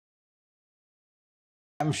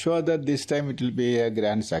I'm sure that this time it will be a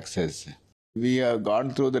grand success. We have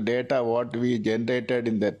gone through the data what we generated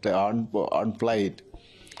in that on flight.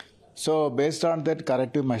 So based on that,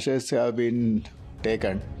 corrective measures have been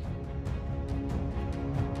taken.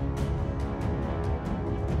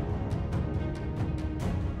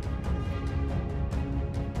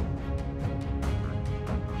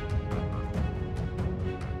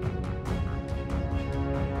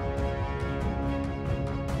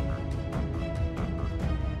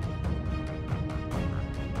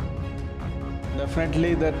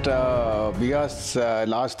 Definitely that because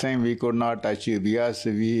last time we could not achieve, because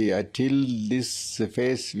we till this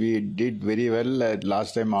phase we did very well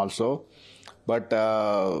last time also, but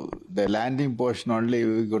the landing portion only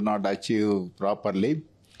we could not achieve properly.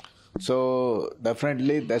 So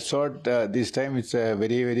definitely that's what this time it's a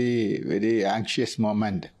very, very, very anxious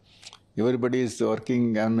moment. Everybody is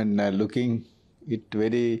working, looking it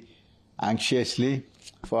very anxiously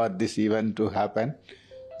for this event to happen.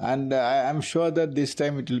 And I am sure that this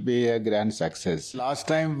time it will be a grand success. Last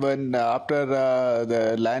time when after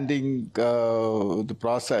the landing the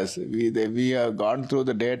process, we have gone through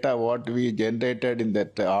the data what we generated in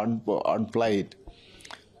that on flight.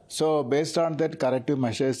 So based on that, corrective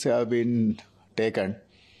measures have been taken.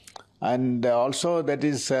 And also that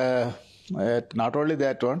is not only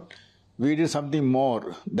that one, we did something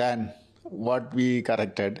more than what we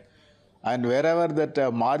corrected. And wherever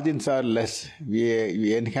that margins are less,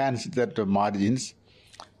 we enhance that margins.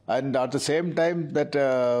 And at the same time, that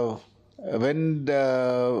when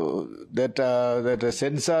that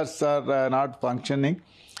sensors are not functioning,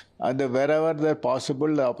 and wherever they're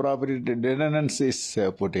possible, the appropriate redundancy is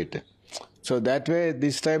put it. So that way,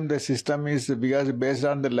 this time the system is, because based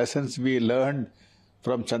on the lessons we learned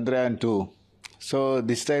from Chandrayaan-2. So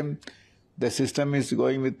this time the system is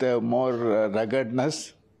going with more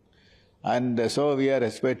ruggedness. And so we are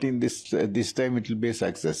expecting this time it will be a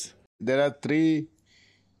success. There are three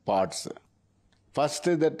parts. First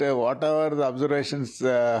is that whatever the observations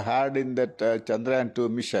had in that Chandrayaan-2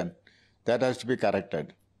 mission, that has to be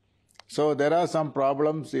corrected. So there are some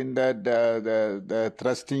problems in that the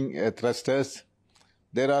thrusters.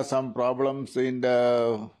 There are some problems in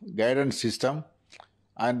the guidance system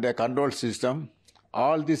and the control system.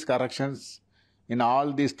 All these corrections in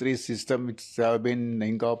all these three systems have been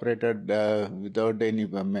incorporated without any,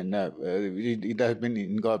 it has been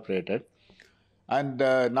incorporated. And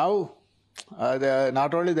now,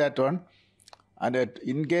 not only that one, and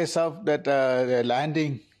in case of that the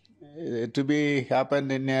landing to be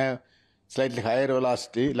happened in a slightly higher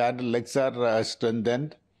velocity, landing legs are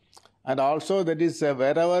strengthened. And also that is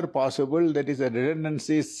wherever possible, that is a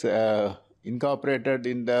redundancy is incorporated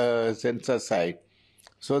in the sensor side.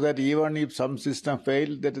 So that even if some system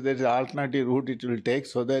fails, that there is an alternative route it will take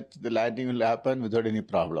so that the landing will happen without any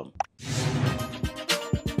problem.